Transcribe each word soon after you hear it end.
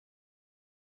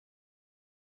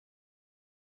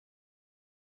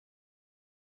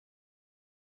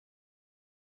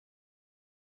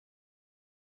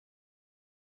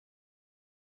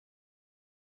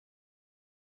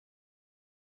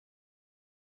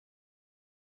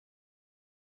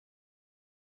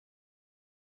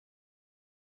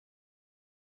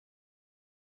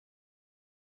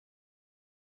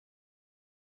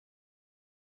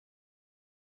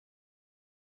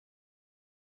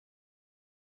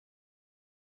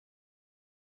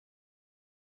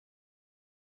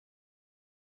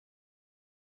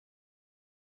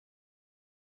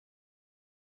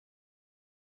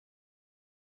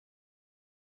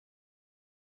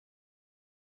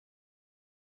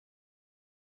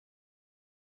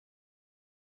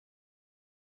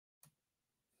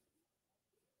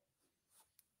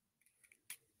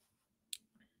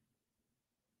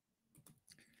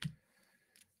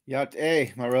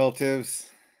Hey, my relatives.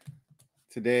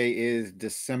 Today is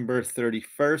December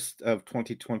 31st of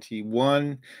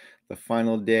 2021, the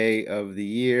final day of the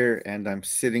year, and I'm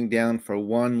sitting down for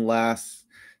one last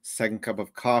second cup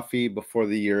of coffee before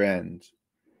the year ends.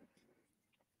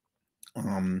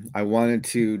 I wanted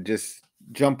to just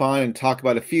jump on and talk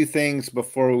about a few things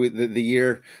before the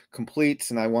year completes,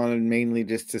 and I wanted mainly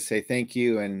just to say thank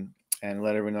you and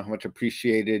let everyone know how much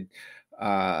appreciated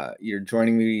you're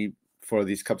joining me for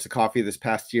these cups of coffee this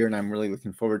past year, and I'm really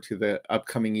looking forward to the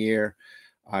upcoming year.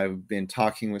 I've been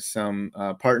talking with some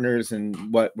partners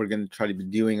and what we're going to try to be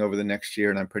doing over the next year,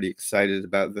 and I'm pretty excited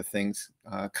about the things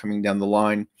coming down the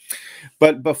line.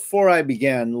 But before I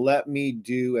begin, let me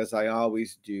do as I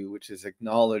always do, which is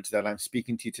acknowledge that I'm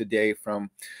speaking to you today from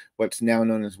what's now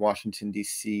known as Washington,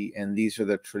 D.C., and these are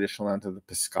the traditional lands of the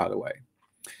Piscataway.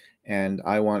 And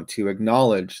I want to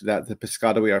acknowledge that the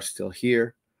Piscataway are still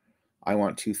here. I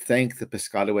want to thank the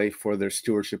Piscataway for their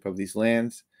stewardship of these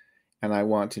lands. And I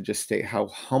want to just state how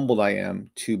humbled I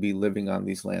am to be living on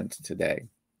these lands today.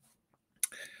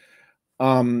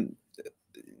 I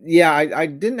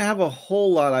didn't have a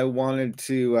whole lot I wanted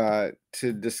to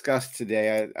discuss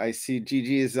today. I see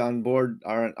Gigi is on board,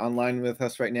 online with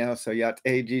us right now. So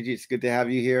hey Gigi, it's good to have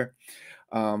you here.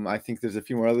 I think there's a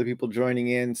few more other people joining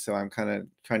in, so I'm kind of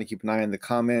trying to keep an eye on the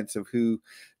comments of who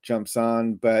jumps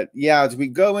on. But yeah, as we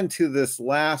go into this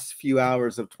last few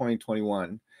hours of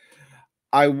 2021,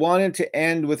 I wanted to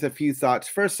end with a few thoughts.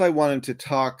 First, I wanted to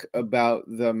talk about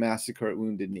the Massacre at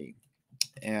Wounded Knee.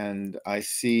 And I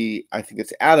think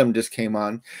it's Adam just came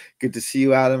on. Good to see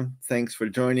you, Adam. Thanks for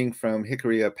joining from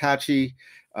Hickory Apache,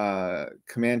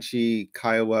 Comanche,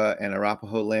 Kiowa, and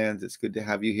Arapaho lands. It's good to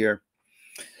have you here.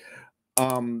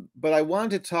 But I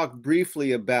wanted to talk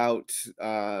briefly about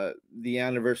the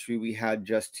anniversary we had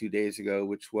just 2 days ago,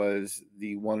 which was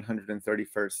the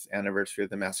 131st anniversary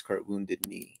of the Massacre at Wounded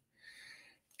Knee.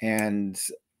 And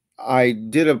I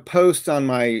did a post on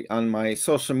my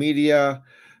social media,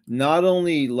 not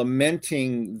only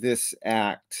lamenting this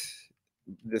act,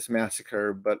 this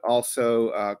massacre, but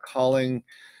also calling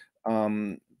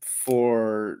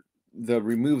for the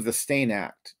Remove the Stain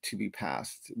Act to be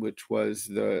passed, which was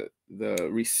the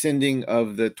rescinding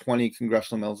of the 20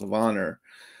 Congressional Medals of Honor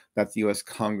that the U.S.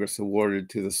 Congress awarded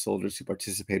to the soldiers who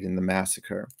participated in the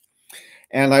massacre.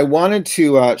 And I wanted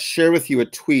to share with you a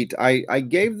tweet. I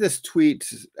gave this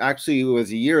tweet, actually it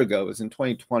was a year ago, it was in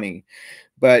 2020,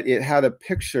 but it had a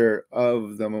picture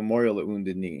of the memorial at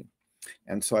Wounded Knee.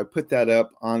 And so I put that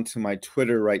up onto my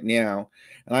Twitter right now.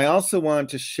 And I also wanted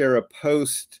to share a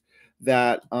post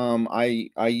that I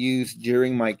used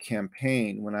during my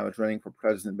campaign when I was running for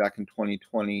president back in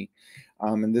 2020.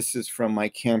 And this is from my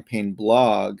campaign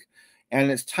blog. And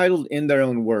it's titled In Their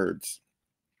Own Words.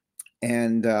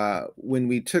 And when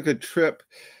we took a trip,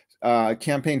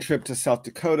 campaign trip to South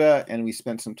Dakota, and we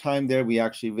spent some time there, we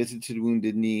actually visited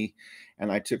Wounded Knee,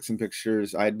 and I took some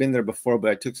pictures. I had been there before,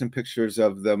 but I took some pictures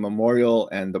of the memorial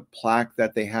and the plaque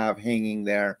that they have hanging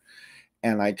there.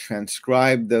 And I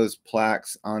transcribed those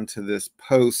plaques onto this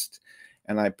post,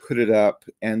 and I put it up.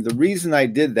 And the reason I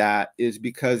did that is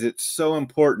because it's so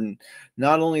important,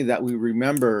 not only that we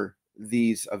remember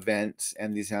these events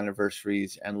and these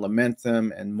anniversaries and lament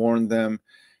them and mourn them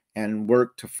and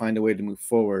work to find a way to move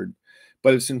forward,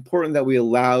 but it's important that we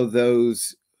allow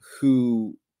those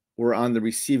who were on the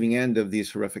receiving end of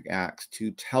these horrific acts to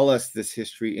tell us this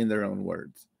history in their own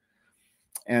words.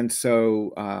 And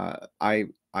so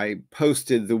I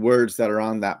posted the words that are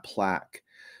on that plaque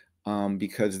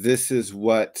because this is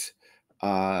what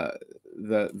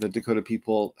the Dakota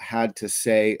people had to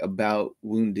say about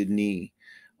Wounded Knee.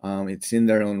 It's in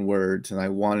their own words, and I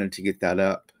wanted to get that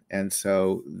up. And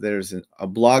so there's a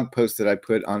blog post that I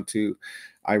put onto,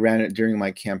 I ran it during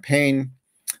my campaign,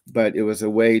 but it was a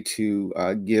way to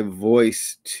give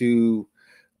voice to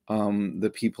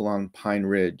the people on Pine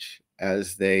Ridge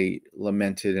as they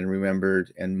lamented and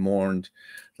remembered and mourned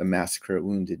the Massacre at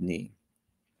Wounded Knee.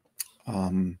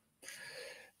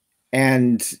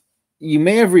 And you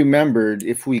may have remembered,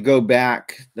 if we go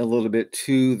back a little bit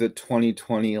to the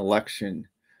 2020 election,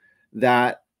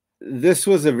 that this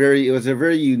was a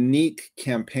very unique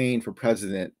campaign for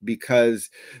president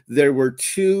because there were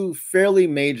two fairly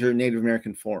major Native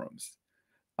American forums.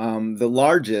 The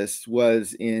largest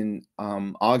was in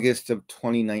August of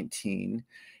 2019,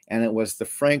 and it was the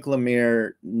Frank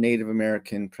Lemire Native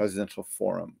American Presidential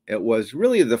Forum. It was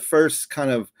really the first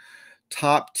kind of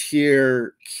top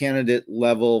tier candidate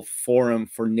level forum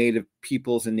for Native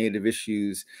peoples and Native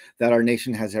issues that our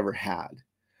nation has ever had.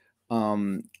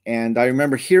 And I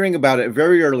remember hearing about it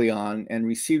very early on and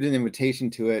received an invitation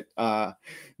to it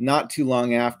not too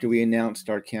long after we announced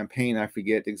our campaign. I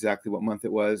forget exactly what month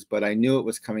it was, but I knew it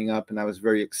was coming up and I was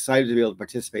very excited to be able to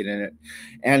participate in it.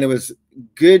 And it was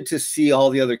good to see all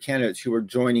the other candidates who were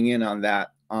joining in on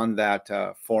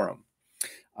that forum.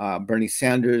 Bernie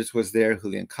Sanders was there,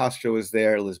 Julian Castro was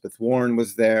there, Elizabeth Warren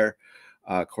was there,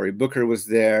 Cory Booker was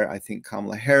there, I think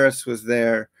Kamala Harris was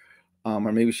there. Or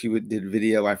maybe she did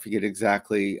video, I forget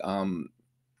exactly.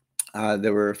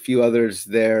 There were a few others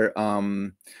there.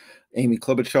 Amy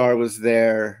Klobuchar was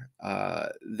there.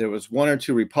 There was one or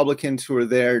two Republicans who were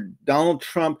there. Donald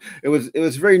Trump. It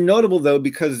was very notable, though,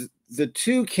 because the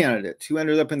two candidates who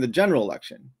ended up in the general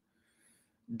election,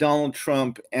 Donald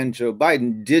Trump and Joe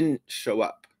Biden, didn't show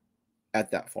up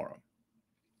at that forum.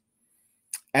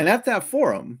 And at that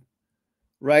forum,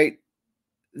 right,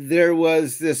 there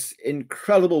was this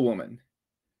incredible woman,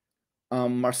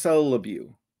 Marcella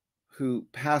LeBeau, who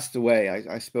passed away.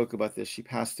 I spoke about this. She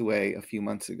passed away a few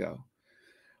months ago.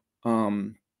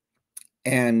 And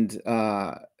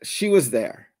she was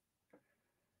there.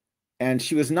 And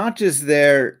she was not just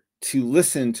there to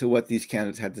listen to what these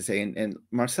candidates had to say. And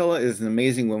Marcella is an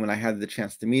amazing woman. I had the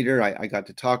chance to meet her. I got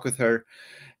to talk with her.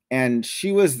 And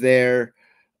she was there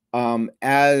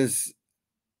as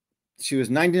she was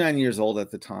 99 years old at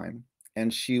the time.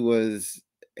 And she was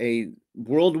a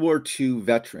World War II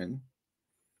veteran.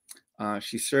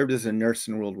 She served as a nurse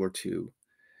in World War II.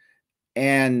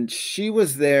 And she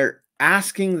was there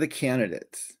asking the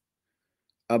candidates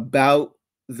about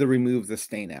the Remove the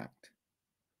Stain Act.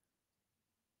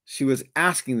 She was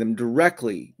asking them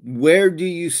directly, where do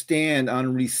you stand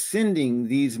on rescinding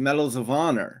these medals of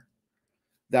honor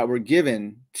that were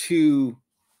given to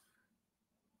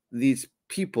these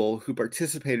people who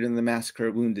participated in the Massacre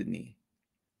of Wounded Knee?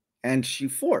 And she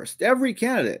forced every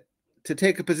candidate to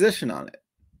take a position on it.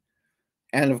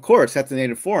 And of course, at the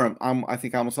Native Forum, I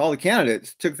think almost all the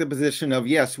candidates took the position of,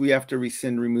 yes, we have to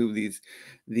remove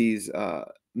these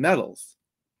medals.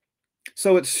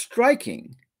 So it's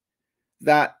striking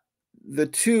that the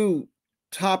two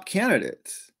top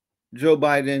candidates, Joe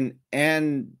Biden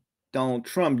and Donald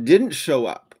Trump, didn't show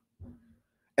up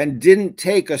and didn't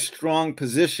take a strong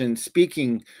position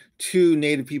speaking to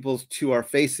Native peoples to our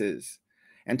faces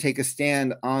and take a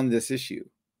stand on this issue.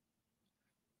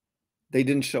 They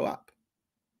didn't show up.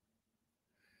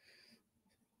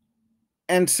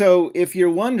 And so if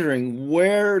you're wondering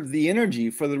where the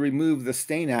energy for the Remove the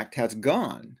Stain Act has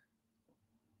gone,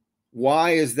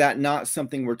 why is that not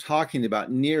something we're talking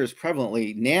about near as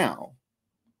prevalently now?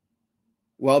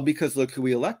 Well, because look who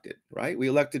we elected, right? We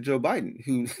elected Joe Biden,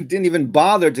 who didn't even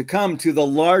bother to come to the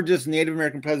largest Native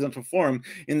American presidential forum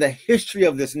in the history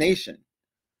of this nation.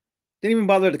 Didn't even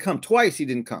bother to come. Twice he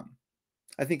didn't come.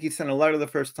 I think he sent a letter the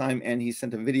first time and he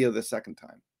sent a video the second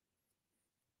time.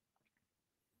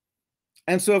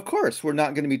 And so, of course, we're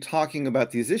not going to be talking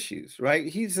about these issues, right?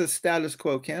 He's a status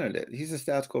quo candidate. He's a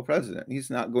status quo president. He's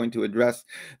not going to address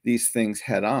these things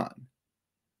head on.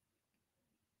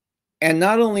 And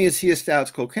not only is he a status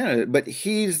quo candidate, but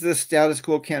he's the status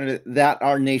quo candidate that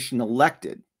our nation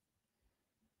elected,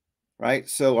 right?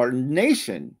 So our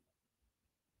nation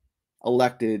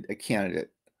elected a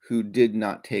candidate who did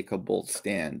not take a bold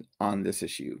stand on this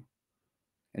issue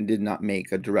and did not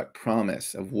make a direct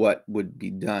promise of what would be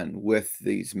done with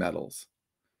these medals.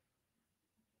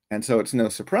 And so it's no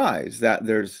surprise that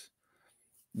there's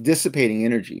dissipating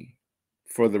energy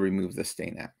for the Remove the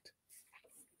Stain Act.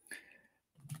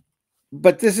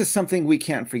 But this is something we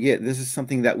can't forget. This is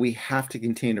something that we have to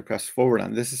continue to press forward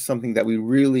on. This is something that we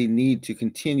really need to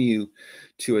continue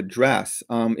to address.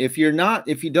 If you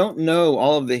don't know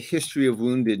all of the history of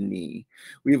Wounded Knee,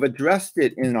 we've addressed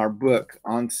it in our book,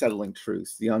 Unsettling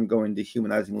Truths, the ongoing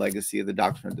dehumanizing legacy of the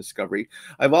doctrine of discovery.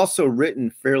 I've also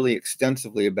written fairly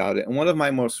extensively about it. And one of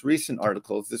my most recent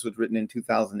articles, this was written in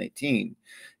 2018,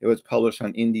 it was published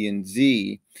on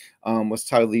Indianz, was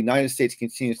titled, "The United States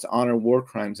Continues to Honor War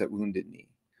Crimes at Wounded Knee."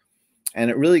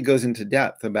 And it really goes into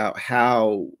depth about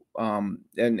how, and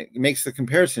it makes the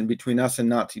comparison between us and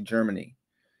Nazi Germany,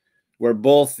 where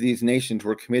both these nations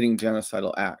were committing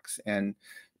genocidal acts. And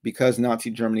because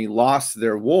Nazi Germany lost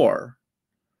their war,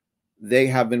 they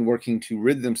have been working to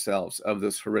rid themselves of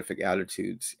those horrific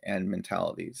attitudes and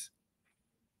mentalities.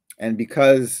 And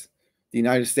because the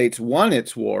United States won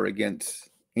its war against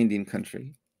Indian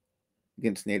country,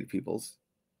 against Native peoples,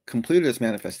 completed its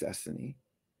manifest destiny,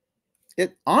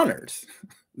 it honors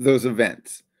those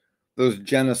events, those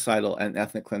genocidal and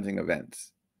ethnic cleansing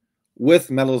events,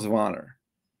 with medals of honor.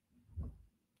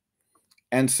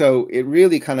 And so it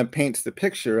really kind of paints the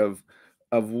picture of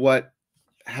what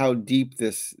how deep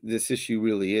this issue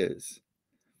really is.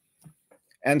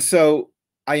 And so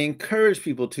I encourage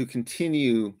people to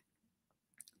continue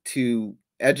to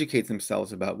educate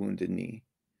themselves about Wounded Knee,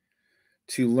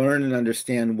 to learn and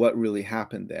understand what really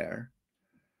happened there,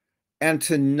 and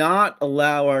to not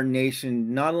allow our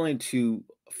nation not only to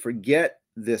forget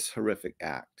this horrific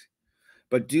act,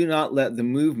 but do not let the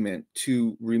movement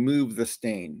to remove the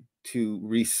stain, to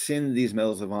rescind these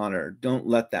medals of honor, don't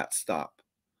let that stop.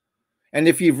 And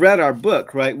if you've read our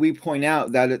book, right, we point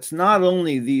out that it's not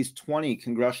only these 20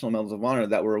 Congressional Medals of Honor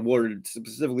that were awarded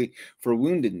specifically for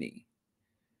Wounded Knee,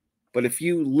 but if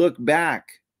you look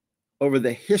back over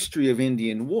the history of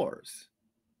Indian wars,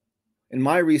 in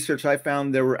my research, I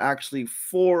found there were actually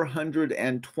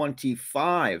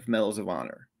 425 Medals of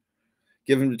Honor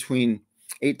given between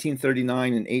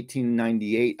 1839 and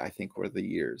 1898, I think were the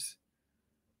years,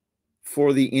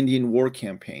 for the Indian war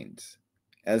campaigns,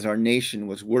 as our nation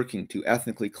was working to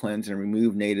ethnically cleanse and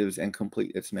remove natives and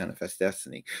complete its manifest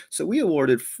destiny. So we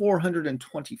awarded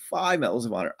 425 Medals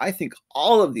of Honor. I think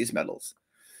all of these medals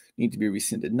need to be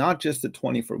rescinded, not just the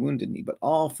 20 for Wounded Knee, but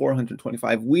all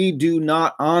 425. We do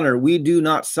not honor, we do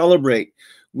not celebrate,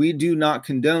 we do not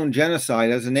condone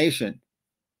genocide as a nation.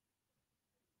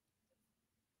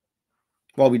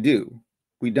 Well, we do.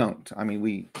 We don't. I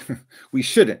mean, we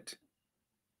shouldn't,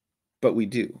 but we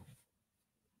do.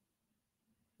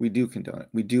 We do condone it.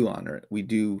 We do honor it. We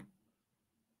do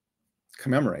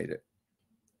commemorate it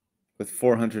with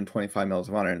 425 Medals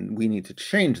of Honor, and we need to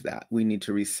change that. We need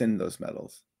to rescind those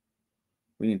medals.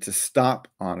 We need to stop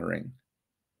honoring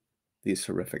these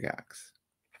horrific acts.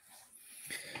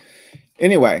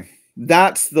 Anyway,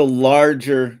 that's the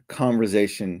larger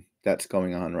conversation that's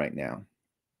going on right now.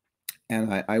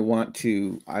 And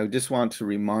I just want to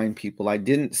remind people, I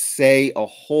didn't say a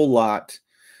whole lot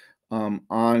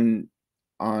on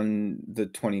the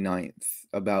 29th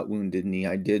about Wounded Knee.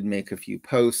 I did make a few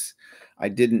posts. I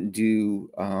didn't do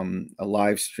a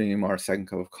live stream or a second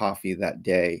cup of coffee that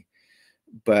day,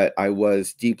 but I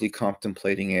was deeply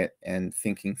contemplating it and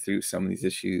thinking through some of these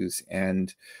issues.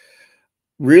 And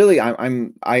really,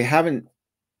 I haven't,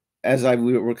 as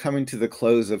we're coming to the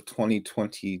close of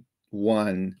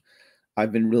 2021,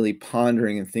 I've been really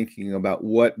pondering and thinking about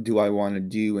what do I want to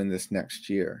do in this next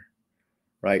year,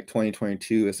 right?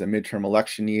 2022 is a midterm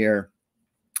election year.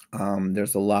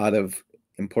 There's a lot of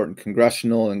important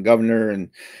congressional and governor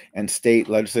and state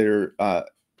legislator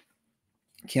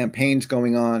campaigns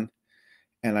going on.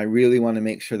 And I really want to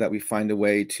make sure that we find a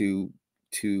way to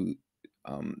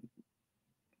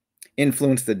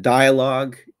influence the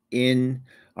dialogue in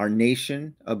our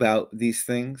nation about these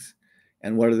things.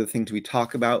 And what are the things we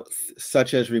talk about,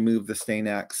 such as Remove the Stain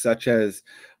Act, such as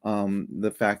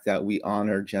the fact that we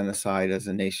honor genocide as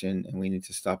a nation, and we need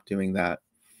to stop doing that.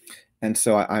 And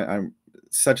so I'm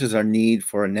such as our need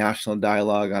for a national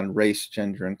dialogue on race,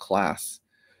 gender, and class,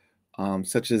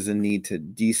 such as the need to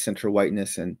decenter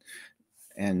whiteness and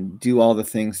do all the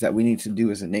things that we need to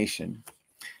do as a nation.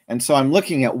 And so I'm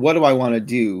looking at what do I want to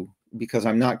do, because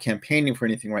I'm not campaigning for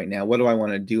anything right now. What do I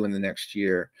want to do in the next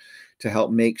year to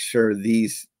help make sure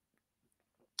these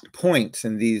points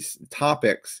and these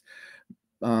topics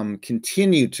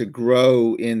continue to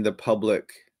grow in the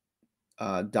public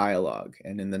dialogue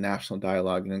and in the national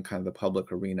dialogue and in kind of the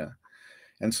public arena.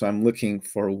 And so I'm looking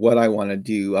for what I want to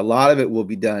do. A lot of it will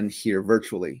be done here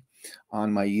virtually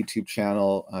on my YouTube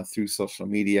channel, through social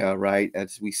media, right?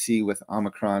 As we see with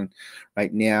Omicron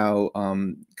right now,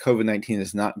 COVID-19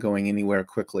 is not going anywhere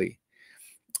quickly.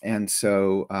 And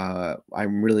so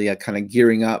I'm really kind of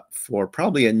gearing up for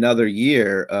probably another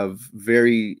year of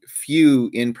very few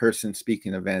in-person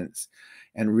speaking events,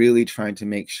 and really trying to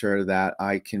make sure that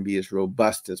I can be as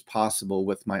robust as possible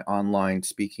with my online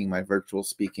speaking, my virtual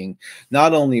speaking,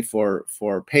 not only for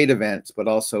paid events, but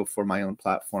also for my own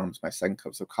platforms, my Second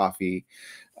Cups of Coffee,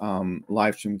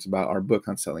 live streams about our book,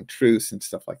 Unsettling Truths, and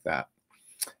stuff like that.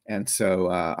 And so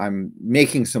I'm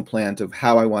making some plans of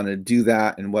how I want to do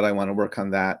that and what I want to work on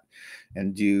that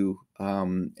and do,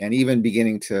 and even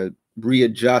beginning to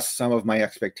readjust some of my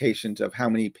expectations of how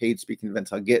many paid speaking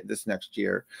events I'll get this next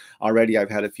year. Already I've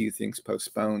had a few things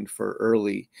postponed for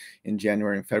early in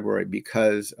January and February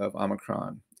because of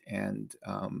Omicron and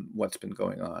what's been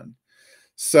going on.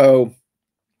 So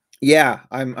yeah,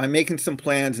 I'm making some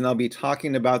plans, and I'll be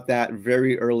talking about that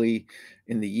very early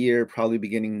in the year, probably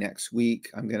beginning next week.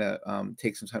 I'm going to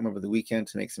take some time over the weekend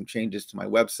to make some changes to my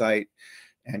website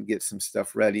and get some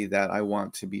stuff ready that I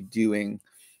want to be doing,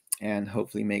 and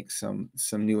hopefully make some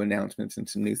new announcements and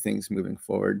some new things moving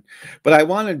forward. But I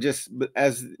want to just,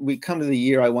 as we come to the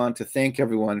year, I want to thank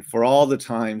everyone for all the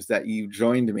times that you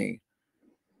joined me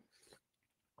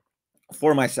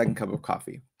for my second cup of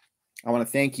coffee. I want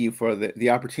to thank you for the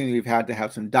opportunity we've had to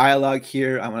have some dialogue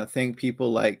here. I want to thank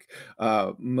people like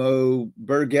Mo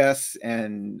Burgess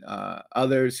and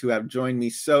others who have joined me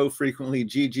so frequently.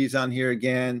 Gigi's on here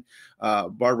again.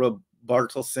 Barbara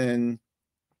Bartelson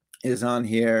is on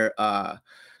here.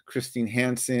 Christine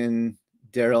Hansen,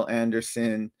 Daryl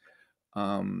Anderson.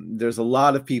 There's a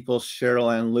lot of people,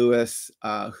 Cheryl Ann Lewis,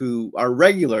 who are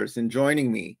regulars in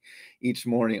joining me each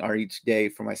morning or each day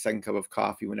for my second cup of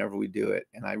coffee whenever we do it.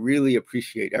 And I really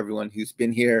appreciate everyone who's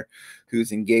been here,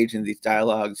 who's engaged in these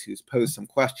dialogues, who's posed some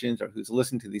questions, or who's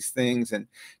listened to these things and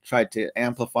tried to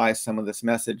amplify some of this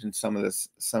message and some of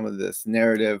this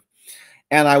narrative.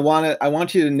 And I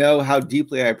want you to know how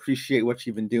deeply I appreciate what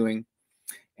you've been doing.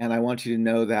 And I want you to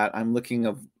know that I'm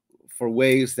looking for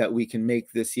ways that we can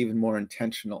make this even more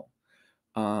intentional.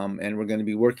 And we're going to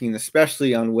be working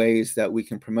especially on ways that we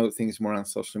can promote things more on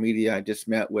social media. I just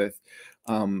met with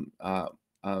my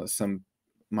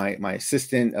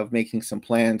assistant of making some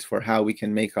plans for how we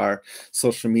can make our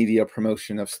social media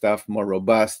promotion of stuff more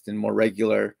robust and more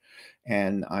regular.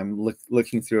 And I'm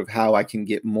looking through of how I can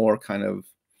get more kind of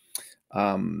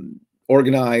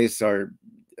organized or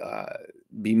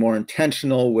be more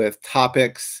intentional with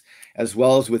topics, as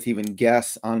well as with even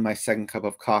guests on my second cup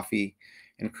of coffee,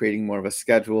 and creating more of a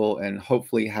schedule and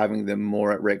hopefully having them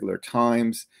more at regular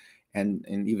times and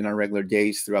even on regular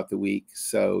days throughout the week.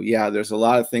 So yeah, there's a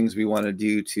lot of things we want to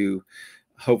do to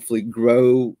hopefully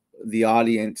grow the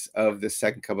audience of the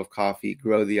second cup of coffee,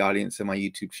 grow the audience of my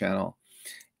YouTube channel,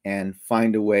 and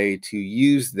find a way to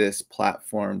use this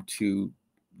platform to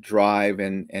drive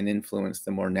and influence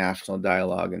the more national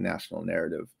dialogue and national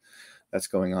narrative that's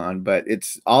going on. But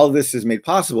all of this is made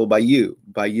possible by you,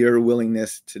 by your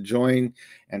willingness to join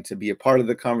and to be a part of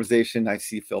the conversation. I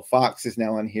see Phil Fox is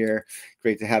now on here.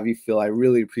 Great to have you, Phil. I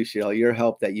really appreciate all your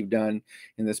help that you've done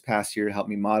in this past year to help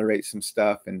me moderate some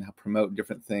stuff and promote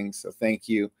different things. So thank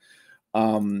you.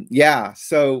 Yeah,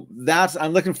 so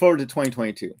I'm looking forward to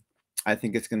 2022. I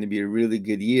think it's going to be a really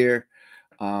good year.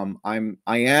 I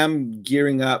am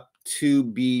gearing up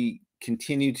to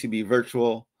continue to be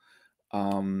virtual.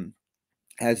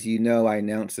 As you know, I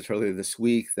announced this earlier this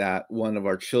week that one of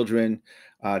our children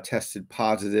tested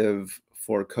positive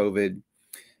for COVID,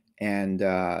 and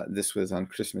this was on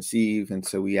Christmas Eve. And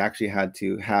so we actually had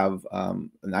to have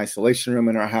an isolation room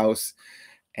in our house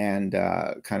and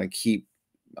kind of keep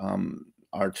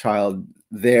our child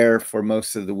there for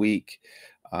most of the week.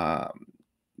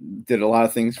 Did a lot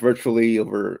of things virtually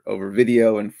over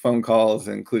video and phone calls,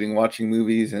 including watching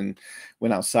movies, and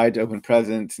went outside to open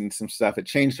presents and some stuff. It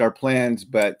changed our plans,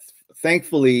 but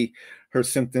thankfully her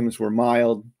symptoms were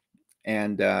mild,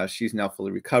 and she's now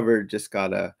fully recovered. Just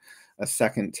got a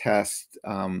second test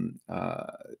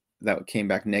that came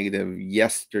back negative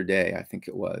yesterday, I think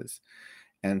it was.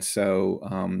 And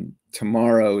so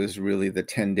tomorrow is really the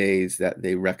 10 days that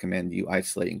they recommend you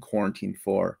isolate and quarantine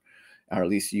for, or at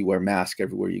least you wear a mask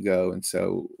everywhere you go. And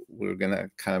so we're going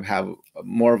to kind of have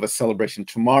more of a celebration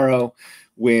tomorrow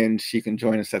when she can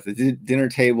join us at the dinner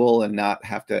table and not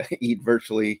have to eat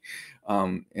virtually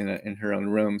in her own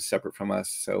room separate from us.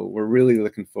 So we're really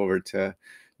looking forward to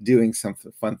doing some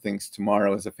fun things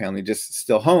tomorrow as a family, just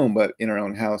still home, but in our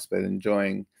own house, but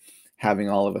enjoying having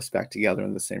all of us back together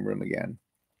in the same room again.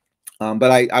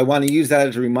 But I want to use that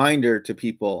as a reminder to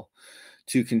people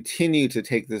to continue to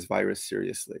take this virus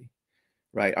seriously.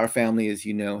 Right. Our family, as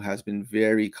you know, has been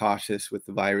very cautious with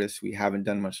the virus. We haven't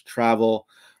done much travel.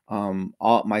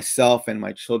 Myself and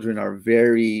my children are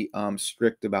very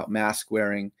strict about mask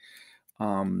wearing.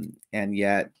 And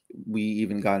yet we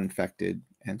even got infected.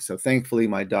 And so thankfully,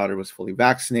 my daughter was fully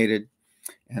vaccinated.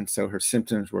 And so her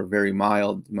symptoms were very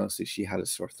mild. Mostly she had a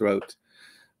sore throat.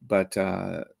 But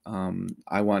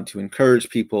I want to encourage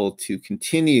people to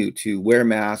continue to wear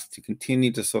masks, to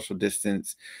continue to social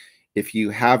distance. If you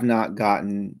have not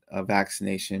gotten a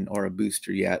vaccination or a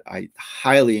booster yet, I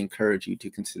highly encourage you to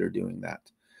consider doing that.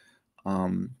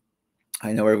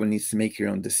 I know everyone needs to make your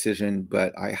own decision,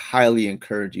 but I highly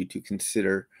encourage you to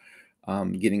consider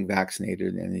getting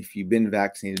vaccinated. And if you've been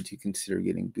vaccinated, to consider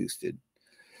getting boosted.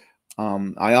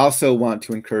 I also want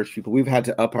to encourage people. We've had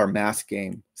to up our mask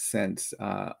game since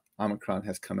Omicron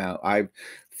has come out.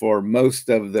 For most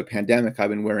of the pandemic, I've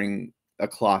been wearing a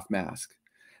cloth mask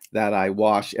that I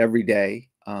wash every day.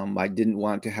 I didn't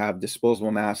want to have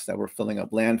disposable masks that were filling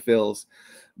up landfills.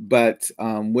 But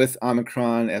with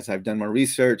Omicron, as I've done more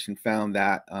research and found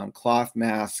that cloth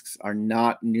masks are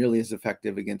not nearly as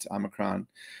effective against Omicron,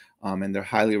 and they're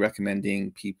highly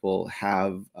recommending people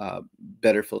have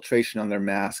better filtration on their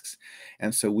masks.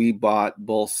 And so we bought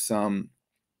both some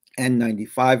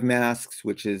N95 masks,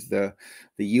 which is the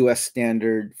US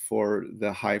standard for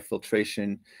the high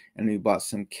filtration. And we bought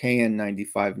some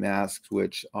KN95 masks,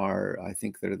 which are, I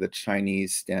think they're the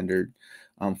Chinese standard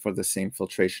for the same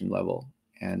filtration level.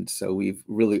 And so we've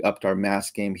really upped our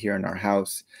mask game here in our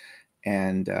house.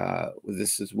 And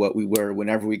this is what we wear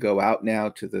whenever we go out now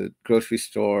to the grocery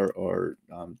store, or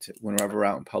whenever we're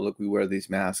out in public, we wear these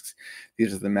masks.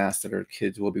 These are the masks that our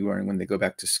kids will be wearing when they go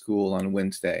back to school on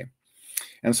Wednesday.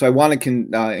 And so I want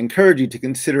to encourage you to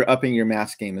consider upping your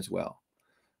mask game as well.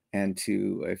 And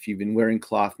to, if you've been wearing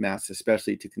cloth masks,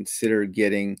 especially, to consider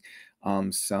getting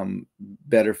some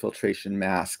better filtration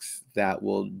masks that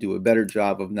will do a better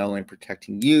job of not only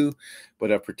protecting you, but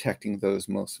of protecting those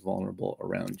most vulnerable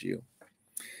around you.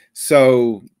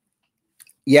 So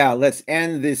yeah, let's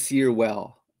end this year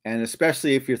well. And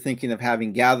especially if you're thinking of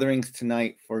having gatherings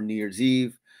tonight for New Year's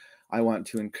Eve, I want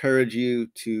to encourage you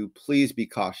to please be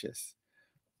cautious.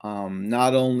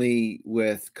 Not only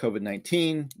with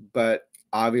COVID-19, but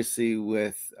obviously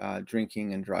with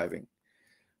drinking and driving.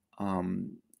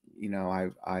 You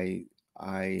know,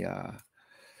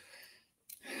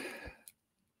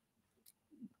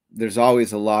 there's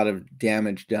always a lot of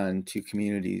damage done to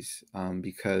communities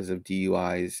because of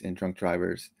DUIs and drunk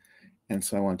drivers. And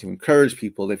so I want to encourage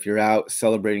people, if you're out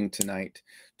celebrating tonight,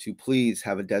 to please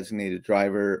have a designated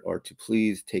driver, or to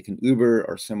please take an Uber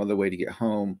or some other way to get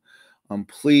home.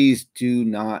 Please do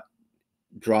not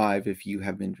drive if you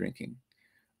have been drinking.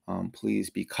 Please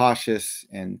be cautious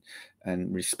and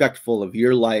respectful of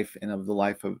your life and of the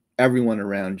life of everyone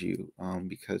around you,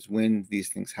 because when these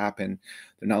things happen,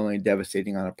 they're not only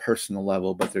devastating on a personal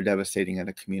level, but they're devastating at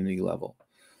a community level,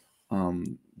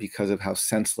 because of how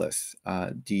senseless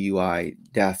DUI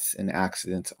deaths and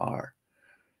accidents are.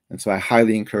 And so I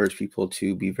highly encourage people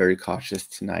to be very cautious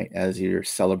tonight as you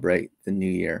celebrate the new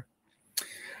year.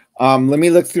 Let me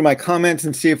look through my comments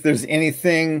and see if there's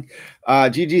anything.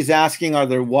 Gigi's asking, are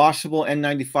there washable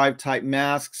N95 type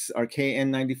masks or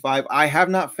KN95? I have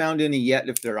not found any yet,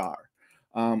 if there are.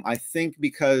 I think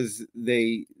because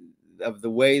of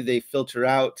the way they filter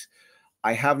out,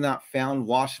 I have not found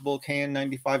washable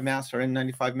KN95 masks or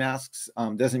N95 masks.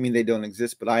 Doesn't mean they don't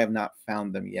exist, but I have not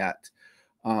found them yet.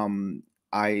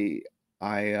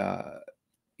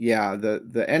 Yeah,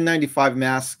 the N95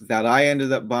 masks that I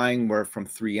ended up buying were from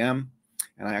 3M,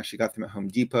 and I actually got them at Home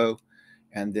Depot.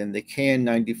 And then the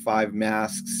KN95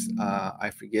 masks, I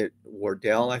forget,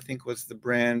 Wardell, I think was the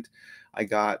brand I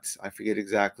forget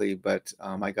exactly, but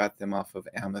I got them off of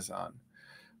Amazon.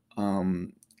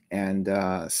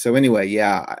 So anyway,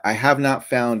 yeah, I have not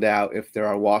found out if there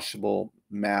are washable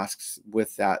masks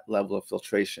with that level of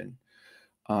filtration.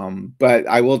 But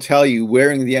I will tell you,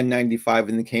 wearing the N95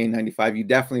 and the KN95, you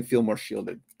definitely feel more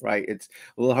shielded, right? It's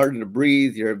a little harder to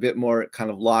breathe. You're a bit more kind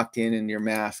of locked in your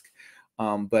mask,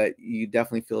 but you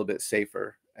definitely feel a bit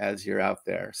safer as you're out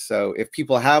there. So if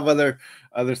people have other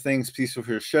things, please feel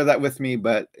free to share that with me.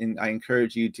 But I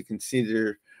encourage you to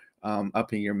consider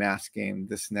upping your mask game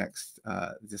this next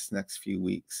few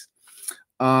weeks.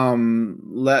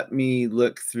 Let me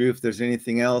look through if there's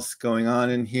anything else going on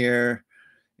in here.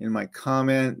 In my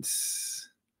comments,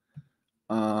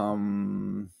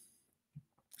 someone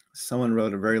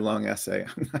wrote a very long essay.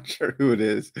 I'm not sure who it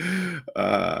is.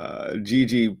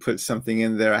 Gigi put something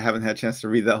in there. I haven't had a chance to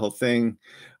read that whole thing.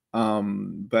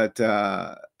 But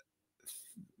let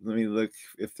me look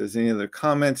if there's any other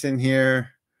comments in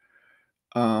here.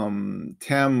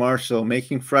 Tam Marshall,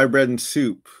 making fry bread and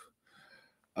soup.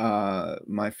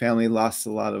 My family lost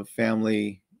a lot of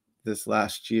family this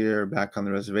last year back on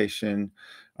the reservation.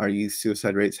 Our youth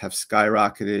suicide rates have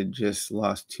skyrocketed. Just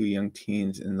lost 2 young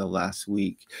teens in the last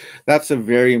week. That's a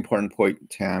very important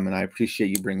point, Tam, and I appreciate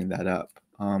you bringing that up.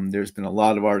 There's been a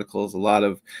lot of articles, a lot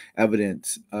of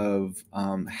evidence of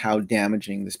how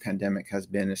damaging this pandemic has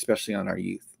been, especially on our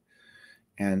youth.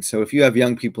 And so if you have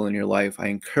young people in your life, I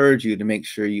encourage you to make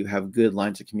sure you have good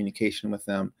lines of communication with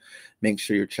them. Make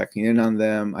sure you're checking in on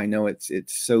them. I know it's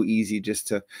so easy just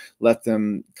to let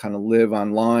them kind of live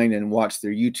online and watch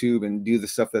their YouTube and do the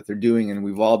stuff that they're doing, and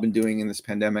we've all been doing in this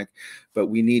pandemic. But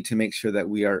we need to make sure that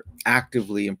we are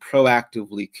actively and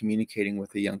proactively communicating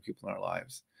with the young people in our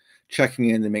lives,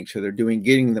 checking in to make sure they're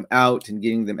getting them out and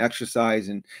getting them exercise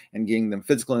and getting them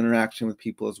physical interaction with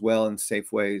people as well in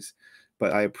safe ways.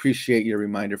 But I appreciate your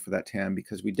reminder for that, Tam,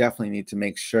 because we definitely need to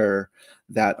make sure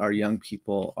that our young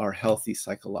people are healthy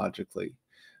psychologically.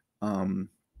 So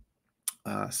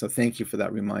thank you for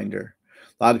that reminder.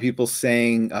 A lot of people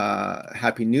saying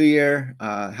Happy New Year.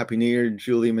 Happy New Year,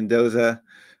 Julie Mendoza.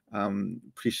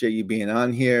 Appreciate you being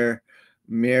on here.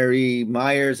 Mary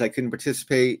Myers, I couldn't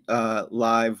participate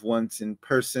live once in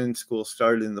person. School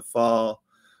started in the fall,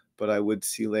 but I would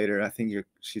see later. I think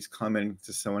she's commenting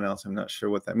to someone else. I'm not sure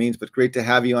what that means, but great to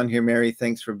have you on here, Mary.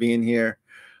 Thanks for being here.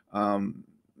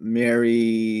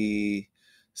 Mary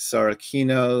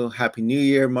Saracino, Happy New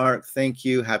Year, Mark. Thank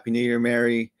you. Happy New Year,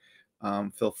 Mary.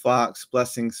 Phil Fox,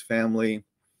 blessings, family.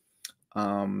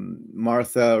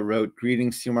 Martha wrote,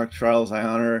 greetings to you, Mark Charles. I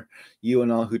honor you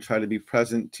and all who try to be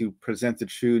present to present the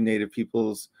true Native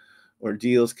peoples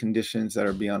ordeals, conditions that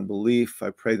are beyond belief.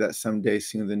 I pray that someday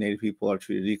soon the Native people are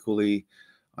treated equally.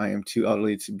 I am too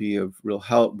elderly to be of real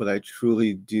help, but I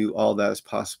truly do all that is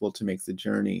possible to make the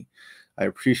journey. I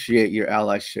appreciate your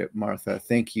allyship, Martha.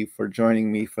 Thank you for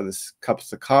joining me for this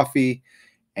cups of coffee,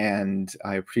 and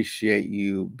I appreciate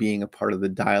you being a part of the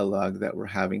dialogue that we're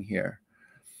having here.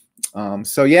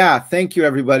 So yeah, thank you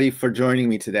everybody for joining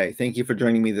me today. Thank you for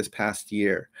joining me this past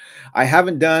year. I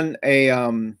haven't done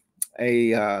a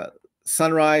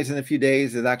sunrise in a few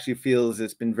days. It actually feels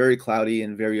it's been very cloudy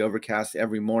and very overcast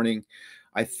every morning.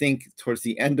 I think towards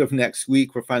the end of next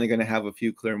week, we're finally going to have a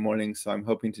few clear mornings. So I'm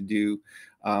hoping to do,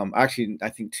 actually, I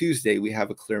think Tuesday we have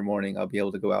a clear morning. I'll be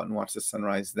able to go out and watch the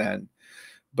sunrise then.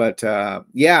 But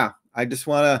yeah, I just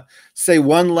want to say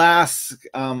one last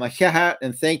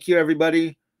and thank you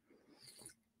everybody.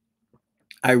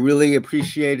 I really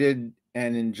appreciated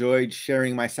and enjoyed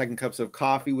sharing my second cups of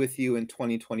coffee with you in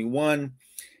 2021.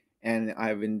 And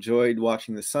I've enjoyed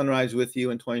watching the sunrise with you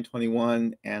in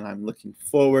 2021. And I'm looking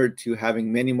forward to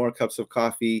having many more cups of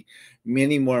coffee,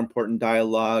 many more important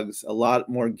dialogues, a lot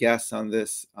more guests on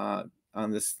this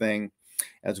thing,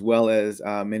 as well as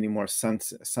many more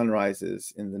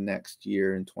sunrises in the next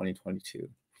year in 2022.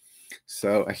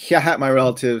 So, my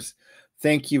relatives,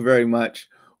 thank you very much.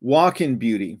 Walk in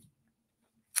beauty.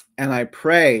 And I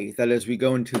pray that as we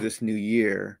go into this new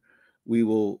year, we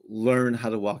will learn how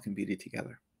to walk in beauty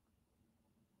together.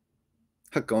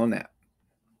 Hook on that.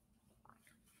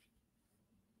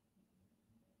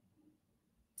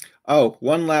 Oh,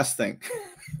 one last thing.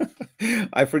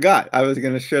 I forgot. I was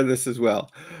going to share this as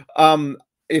well.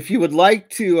 If you would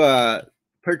like to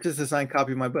purchase a signed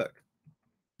copy of my book,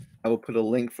 I will put a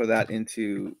link for that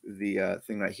into the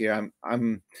thing right here.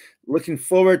 I'm looking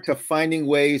forward to finding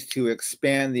ways to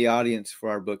expand the audience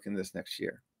for our book in this next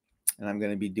year. And I'm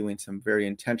going to be doing some very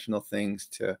intentional things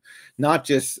to not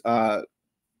just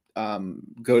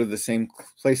go to the same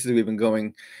places we've been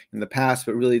going in the past,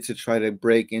 but really to try to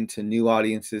break into new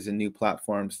audiences and new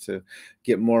platforms to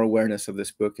get more awareness of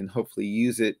this book and hopefully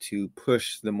use it to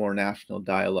push the more national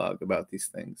dialogue about these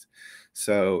things.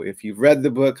 So if you've read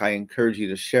the book, I encourage you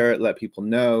to share it, let people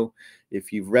know.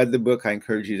 If you've read the book, I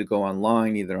encourage you to go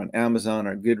online, either on Amazon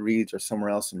or Goodreads or somewhere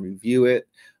else, and review it.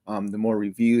 The more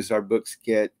reviews our books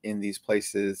get in these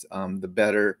places, the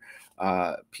better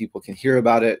people can hear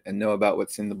about it and know about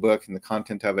what's in the book and the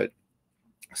content of it.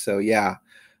 So yeah,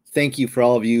 thank you for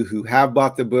all of you who have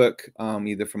bought the book,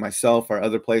 either for myself or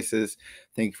other places.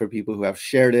 Thank you for people who have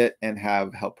shared it and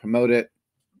have helped promote it.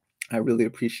 I really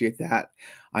appreciate that.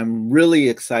 I'm really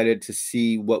excited to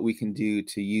see what we can do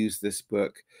to use this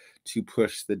book to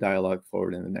push the dialogue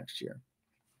forward in the next year.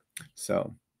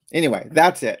 So anyway,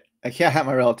 that's it. I can't have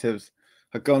my relatives.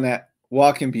 Hakonet,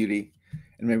 walk in beauty,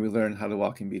 and maybe learn how to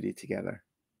walk in beauty together.